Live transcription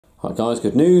Hi guys,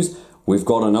 good news. We've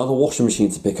got another washing machine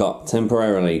to pick up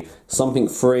temporarily. Something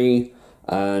free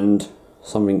and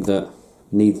something that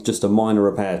needs just a minor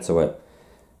repair to it.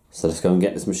 So let's go and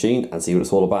get this machine and see what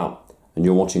it's all about. And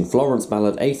you're watching Florence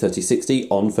Ballard A3060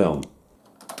 on film.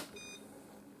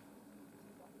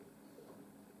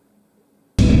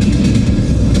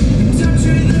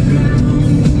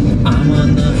 I'm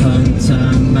on the hunt,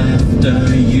 I'm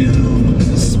after you.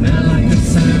 Smell like a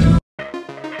sound.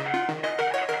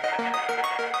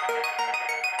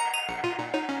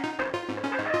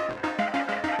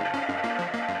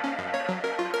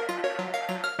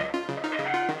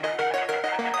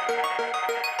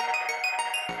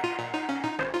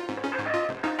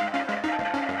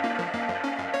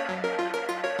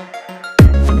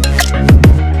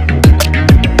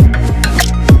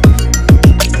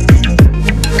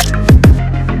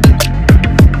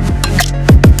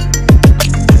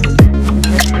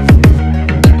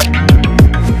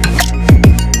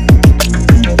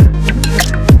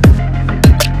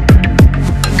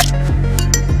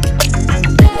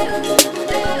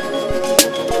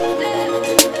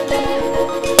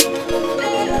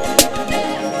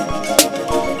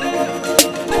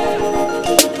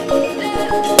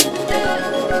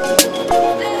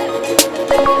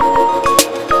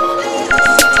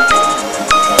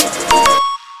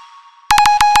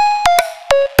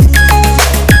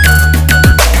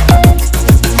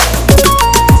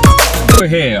 We're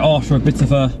here after a bit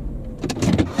of a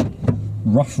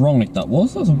rough ride that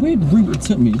was. That was a weird route it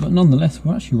took me, but nonetheless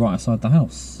we're actually right outside the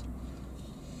house.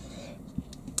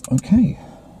 Okay.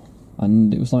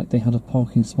 And it was like they had a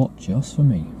parking spot just for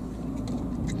me.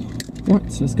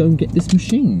 Right, so let's go and get this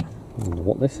machine. I wonder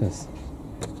what this is.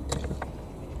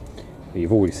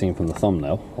 You've already seen from the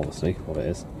thumbnail, obviously, what it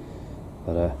is.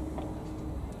 But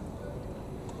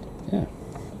yeah.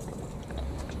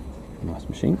 Nice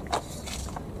machine.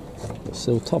 A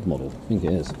Sil tub model, I think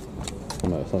it is. Oh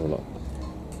no, let's have a look.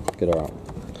 Get her out.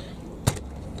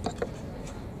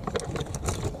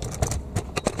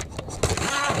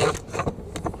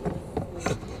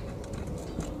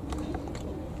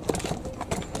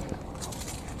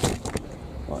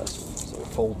 Right, let's sort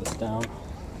of fold this down.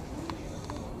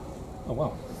 Oh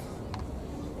wow.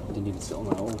 I didn't even sit on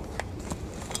that at all.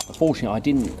 Unfortunately, I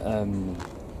didn't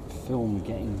film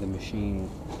getting the machine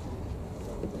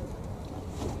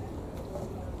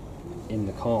in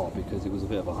the car because it was a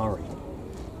bit of a hurry.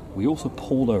 We also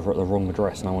pulled over at the wrong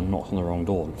address and I knocked on the wrong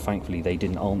door, and thankfully they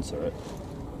didn't answer it.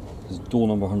 It was door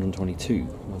number 122.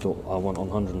 I went on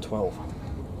 112.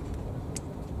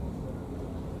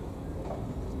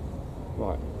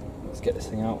 Right, let's get this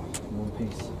thing out in one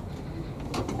piece.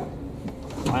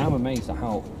 I am amazed at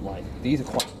how, like, these are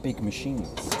quite big machines.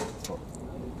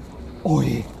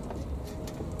 Oi!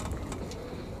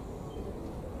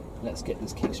 Let's get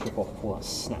this kick strip off before that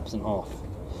snaps in half.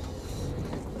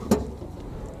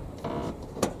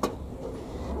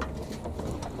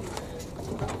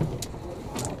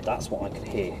 That's what I could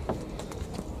hear.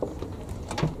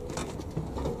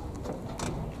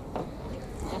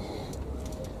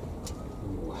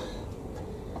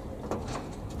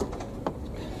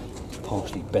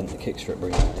 Partially bent the kick strip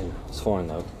bringing it in. It's fine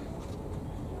though.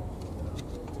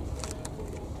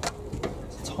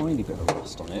 Tiny bit of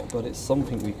rust on it, but it's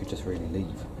something we could just really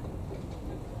leave.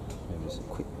 Maybe just a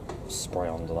quick spray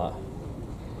under that.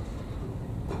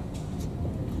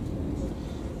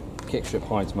 Kick strip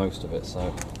hides most of it, so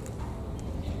a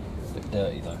bit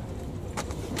dirty though.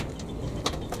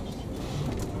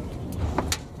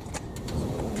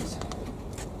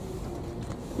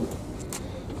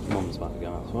 Mum's about to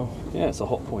go out as well. Yeah, it's a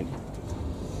hot point.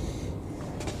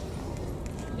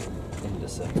 In a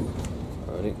sec.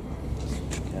 Alrighty.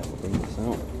 Yeah, we'll bring this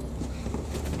out.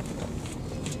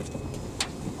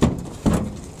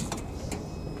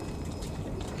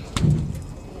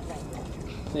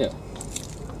 Yeah,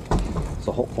 it's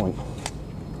a hot point.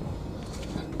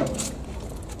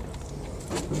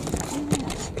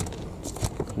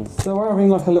 So we're having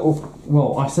like a little,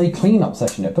 well, I say clean-up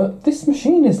session here, but this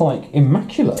machine is like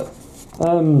immaculate.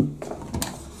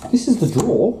 This is the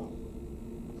drawer.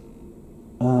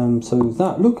 So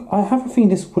that, look, I have a feeling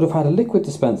this would have had a liquid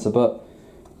dispenser, but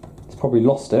it's probably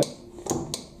lost it.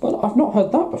 But I've not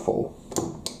heard that before.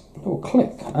 A little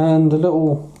click and a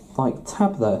little, like,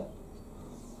 tab there.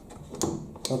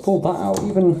 So I pulled that out,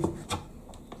 even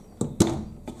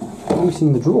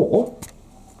loosening the drawer.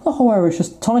 The whole area is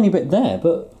just a tiny bit there,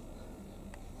 but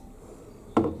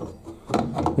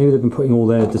maybe they've been putting all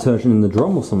their detergent in the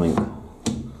drum or something.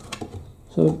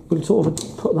 So we'll sort of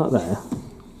put that there.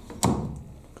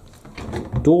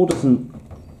 Door doesn't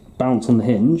bounce on the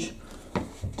hinge.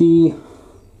 The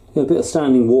Yeah, a bit of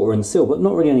standing water and seal, but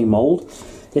not really any mould.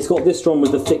 It's got this drum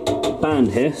with the thick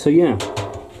band here, so yeah.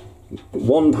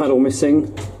 One paddle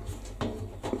missing.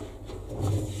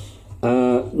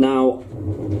 Now,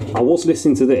 I was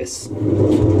listening to this. I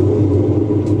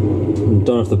don't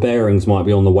know if the bearings might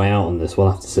be on the way out on this,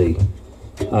 we'll have to see.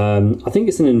 I think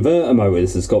it's an inverter motor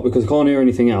this has got, because I can't hear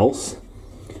anything else.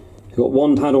 I've got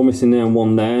one paddle missing there and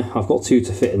one there. I've got two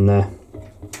to fit in there.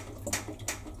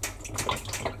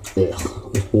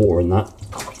 Ugh, there's water in that.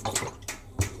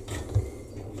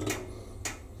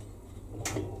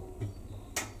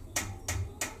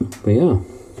 But yeah.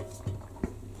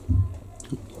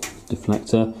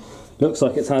 Deflector. Looks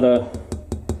like it's had a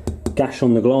gash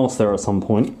on the glass there at some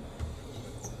point.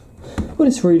 But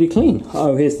it's really clean.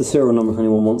 Oh, here's the serial number if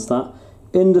anyone wants that.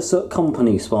 Indersut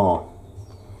Company Spa.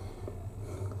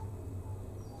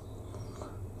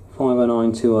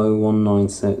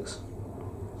 509200196.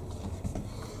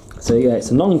 So yeah, it's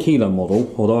a 9 kilo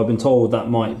model, although I've been told that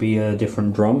might be a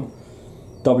different drum.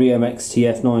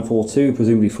 WMXTF 942,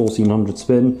 presumably 1400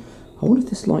 spin. I wonder if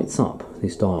this lights up,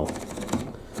 this dial.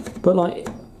 But like,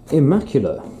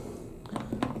 immaculate.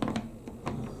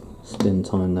 Spin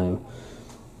time now.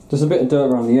 There's a bit of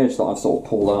dirt around the edge that I've sort of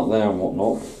pulled out there and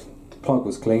whatnot. The plug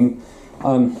was clean.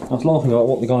 I was laughing about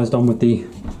what the guy's done with the...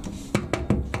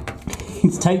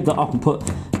 He's taped that up and put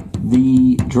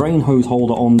the drain hose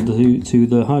holder on to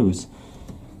the hose.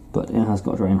 But it has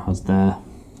got a drain hose there.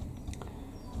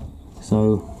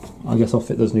 So I guess I'll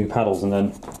fit those new paddles and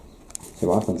then see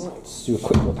what happens. Let's do a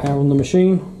quick repair on the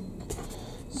machine.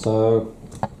 So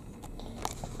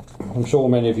I'm sure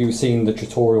many of you have seen the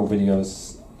tutorial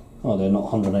videos. Oh, they're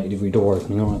not 180-degree door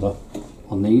opening either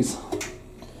on these.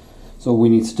 So all we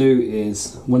need to do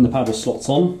is, when the paddle slots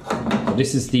on,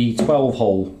 this is the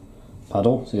 12-hole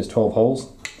paddle, so there's 12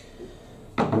 holes.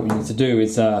 What we need to do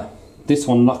is, this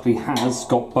one luckily has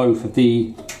got both of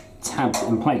the tabs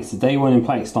in place. If they weren't in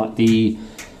place, like the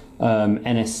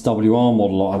NSWR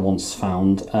model that I once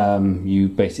found, you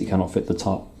basically cannot fit the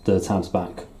tabs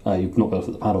back. You've not got to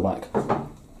fit the paddle back.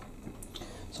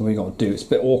 So what you got to do, it's a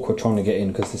bit awkward trying to get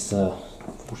in because this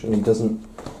unfortunately doesn't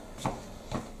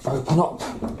open up.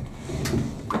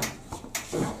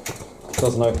 It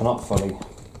doesn't open up fully.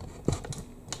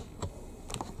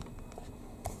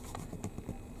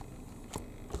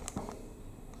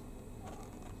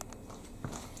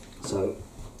 So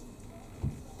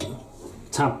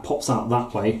tab pops out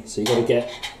that way, so you've got to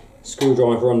get a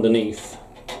screwdriver underneath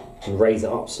and raise it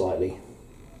up slightly.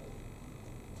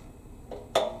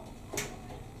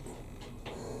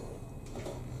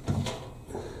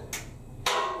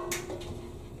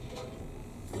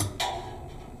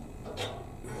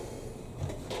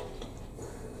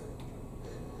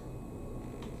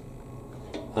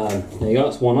 There you go,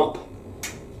 that's one up,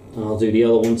 and I'll do the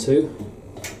other one too.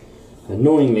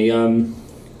 Annoyingly,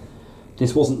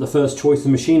 this wasn't the first choice of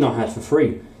machine I had for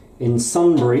free. In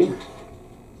Sunbury,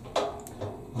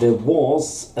 there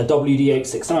was a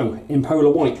WD860 in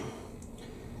polar white.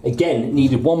 Again, it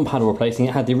needed one paddle replacing.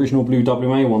 It had the original blue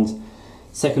WMA ones.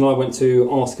 Second I went to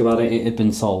ask about it, it had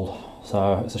been sold.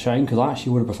 So it's a shame because I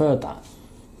actually would have preferred that.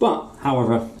 But,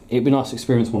 however, it'd be nice to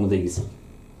experience one of these.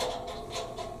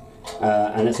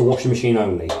 And it's a washing machine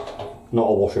only, not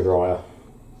a washer dryer.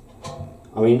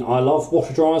 I mean, I love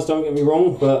washer dryers, don't get me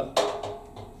wrong, but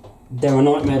they're a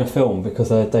nightmare to film because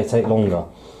they take longer.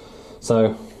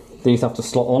 So these have to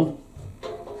slot on,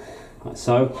 like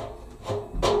so,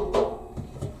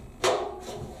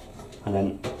 and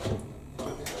then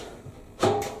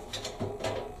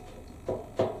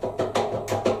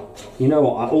you know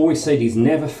what, I always say these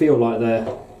never feel like they're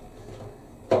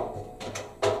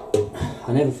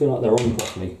on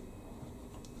properly.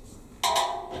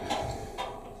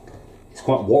 It's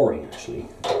quite worrying actually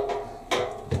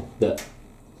that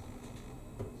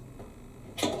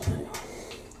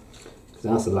it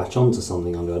has to latch onto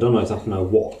something under. I don't know exactly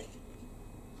what.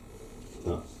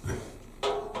 But.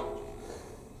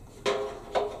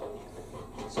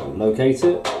 So locate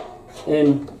it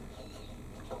in.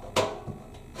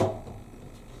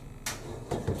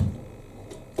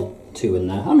 Two in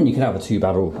there. I mean, you could have a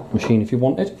 2-barrel machine if you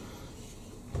wanted.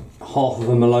 Half of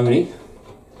a Maloney.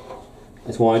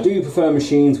 That's why I do prefer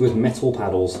machines with metal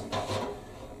paddles.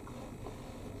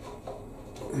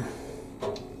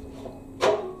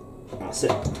 That's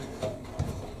it.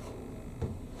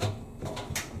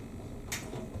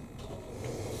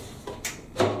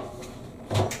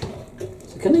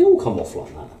 So can they all come off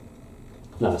like that?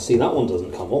 No, see, that one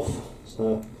doesn't come off.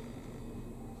 So.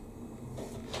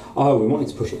 Oh, we might need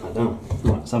to push it back down.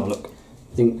 Right, let's have a look.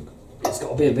 I think it's got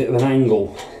to be a bit of an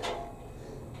angle.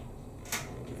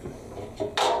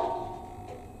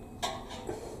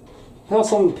 How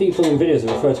some people in videos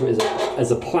refer to it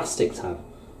as a plastic tab.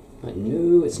 Like,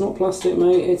 no, it's not plastic,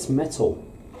 mate, it's metal.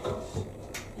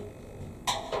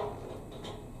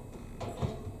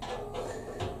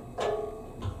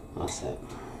 That's it.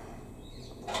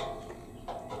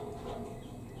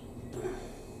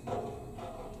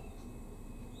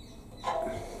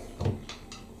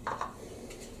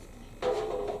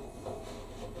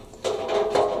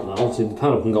 Now, obviously the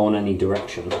panel can go in any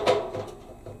direction.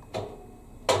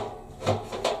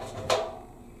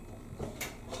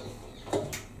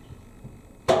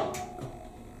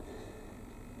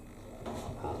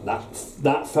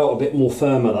 That felt a bit more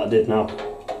firmer, that did now.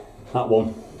 That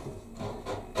one.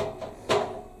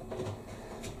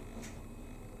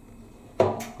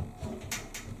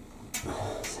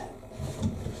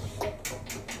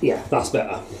 Yeah, that's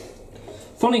better.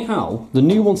 Funny how the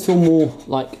new ones feel more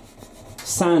like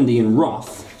sandy and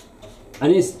rough,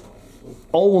 and his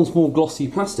old one's more glossy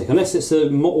plastic, unless it's a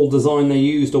model design they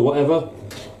used or whatever.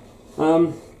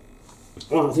 Well,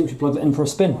 I think we should plug that in for a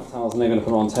spin. I was never going to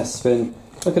put it on test spin.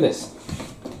 Look at this.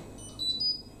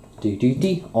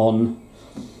 On.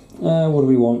 What do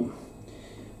we want?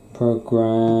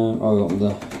 Program. Oh, we want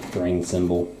the grain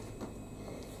symbol.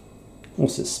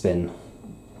 What's its spin?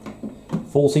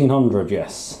 1400,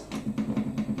 yes.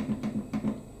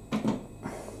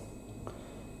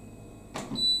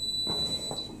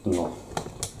 Oh.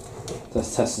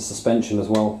 Let's test the suspension as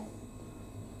well.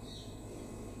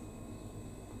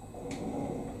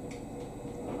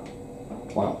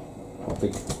 Wow, what a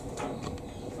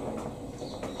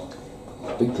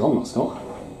big drum that's got.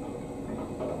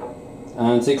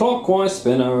 Anti-clockwise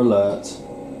spinner alert.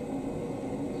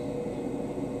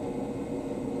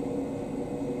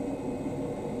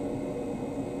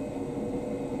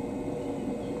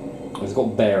 It's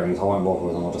got bearings, I won't bother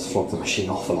with them, I'll just flog the machine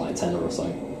off for like a tenner or so.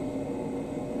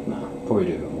 Nah, probably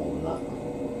do a bit more than that.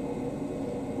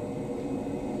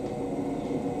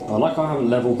 I like how I haven't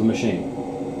levelled the machine.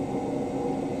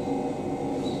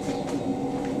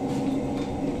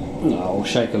 No, I'll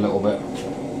shake a little bit.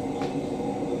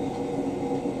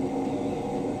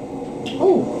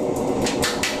 Oh!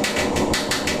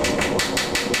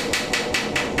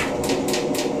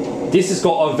 This has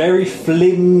got a very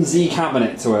flimsy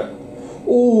cabinet to it.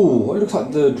 Oh, it looks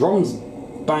like the drums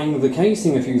banged the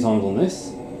casing a few times on this.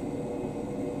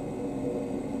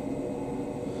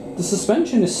 The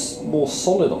suspension is more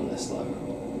solid on this though.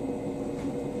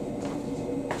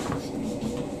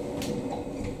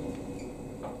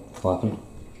 What happened?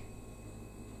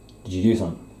 Did you do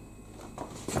something?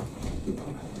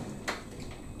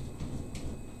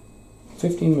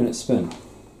 15-minute spin.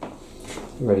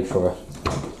 Ready for a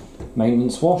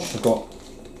maintenance wash. I've got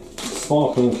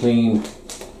sparkling clean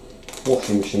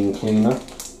washing machine cleaner.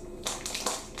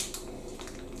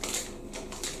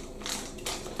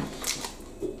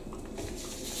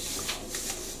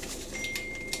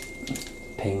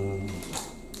 Ping.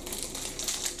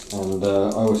 And I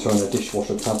always throw in a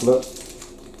dishwasher tablet.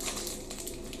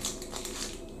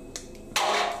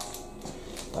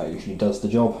 That usually does the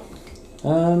job.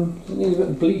 Need a bit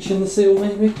of bleach in the seal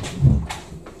maybe.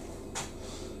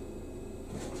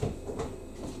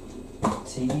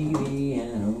 TV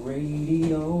and a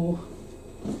radio.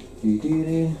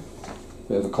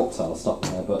 Bit of a cocktail stuck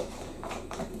there, but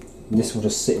this will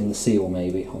just sit in the seal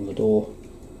maybe on the door.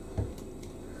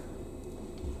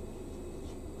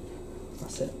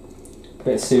 That's it. A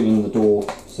bit of sealing in the door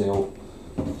seal,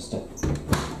 just to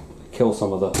kill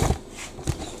some of the.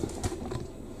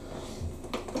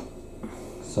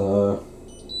 So,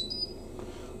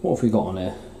 what have we got on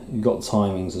here? You've got the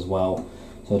timings as well.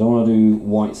 So I don't want to do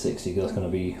white 60 because that's going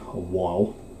to be a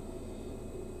while.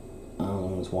 How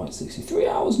long is white 60? 3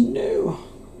 hours? No!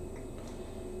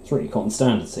 It's really cotton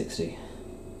standard 60.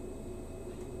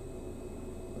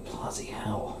 Bloody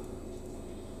hell.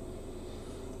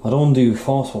 I don't want to do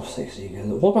fast wash 60.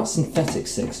 What about synthetic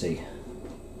 60?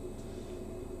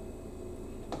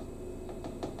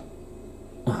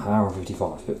 Hour and 55,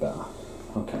 a bit better.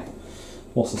 Okay.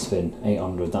 What's the spin?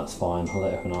 800, that's fine. I'll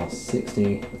let everyone else.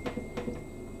 60.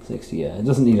 60, yeah. It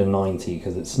doesn't need a 90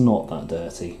 because it's not that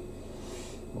dirty.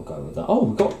 We'll go with that.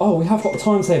 Oh, we have got the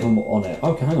time saver on it.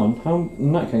 Okay, hang on. How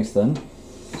in that case then?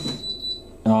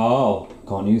 Oh,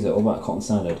 can't use it. What about cotton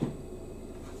standard?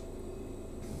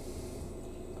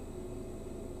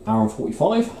 Hour and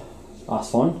 45. That's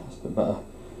fine. That's a bit better.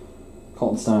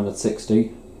 Cotton standard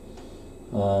 60.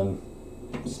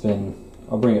 Spin.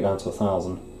 I'll bring it down to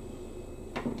 1,000.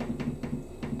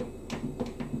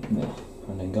 Yeah,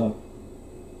 and then go.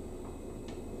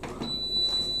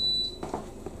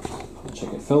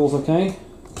 Check it fills okay.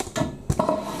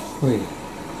 3.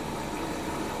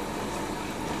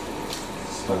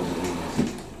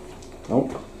 Oh,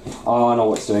 I know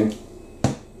what it's doing.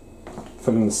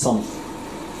 Filling the sump.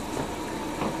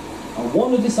 I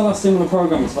wondered this had a similar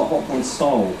program to the Hot Point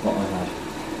style that I had.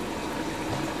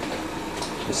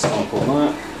 Just sample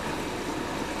that.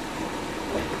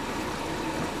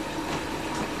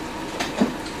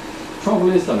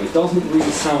 Trouble is though, it doesn't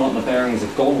really sound like the bearings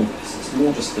have gone on this. It's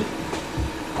more just the.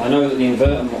 I know that the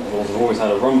inverter models have always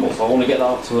had a rumble, so I want to get that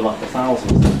up to like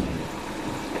 1,000.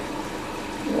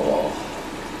 Oh.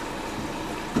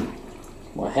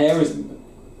 My hair is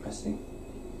messy.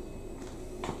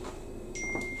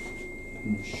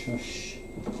 Shush.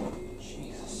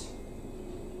 Jesus.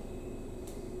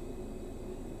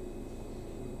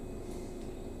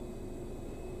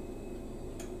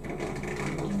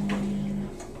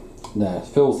 There, it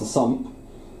fills the sump,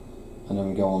 and then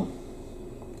we go on.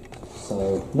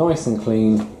 So nice and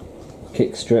clean.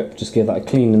 Kick strip, just give that a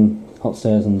cleaning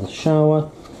upstairs in the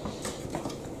shower.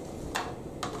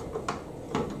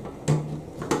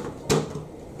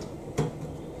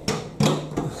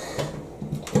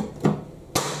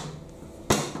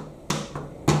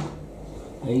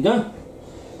 There you go.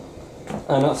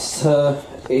 And that's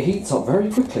it heats up very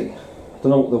quickly. I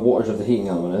don't know what the wattage of the heating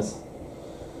element is.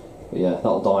 But yeah,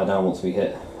 that'll die down once we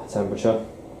hit a temperature.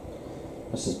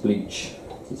 That's just bleach,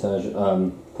 detergent,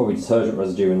 probably detergent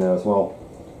residue in there as well.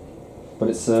 But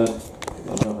it's, I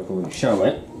don't know if I can really show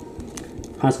it.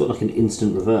 It has got like an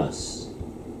instant reverse.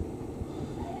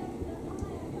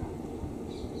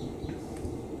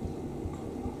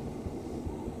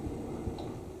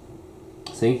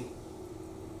 See?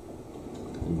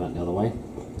 And back the other way.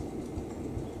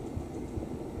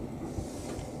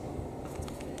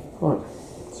 Right.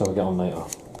 So we get on later.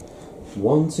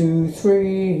 1, 2,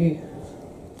 3.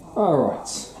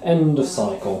 Alright, end of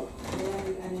cycle.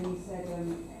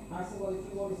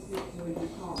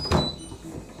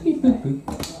 Beep, boop, boop.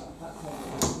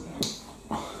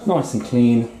 Nice and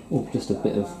clean. Oh, just a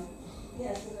bit of.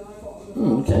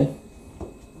 Okay.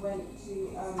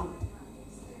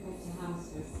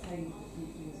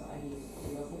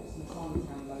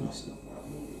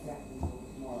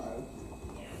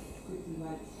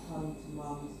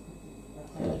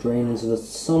 Drain into the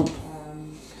sump.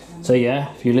 So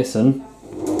yeah, if you listen,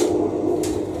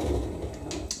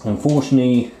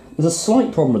 unfortunately there's a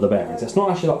slight problem with the bearings. It's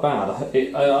not actually that bad.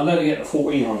 I let it get to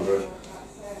 1400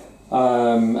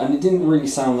 and it didn't really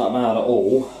sound that bad at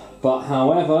all, but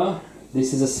however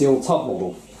this is a sealed tub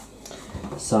model,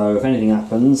 so if anything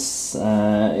happens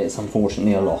it's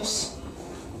unfortunately a loss.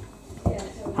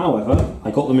 However,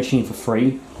 I got the machine for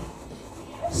free,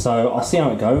 so I'll see how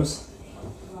it goes.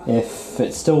 If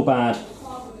it's still bad,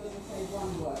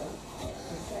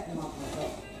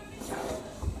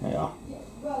 there you are.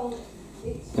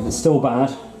 If it's still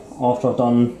bad after I've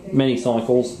done many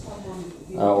cycles,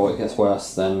 or it gets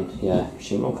worse, then yeah,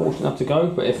 machine will unfortunately have to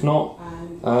go. But if not,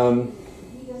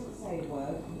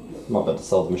 might better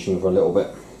sell the machine for a little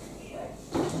bit.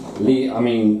 I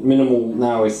mean, minimal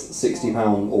now is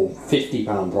 £60 or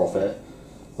 £50 profit,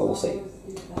 but we'll see.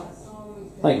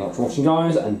 Thank you very much for watching,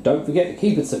 guys, and don't forget to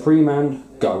keep it supreme and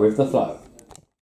go with the flow.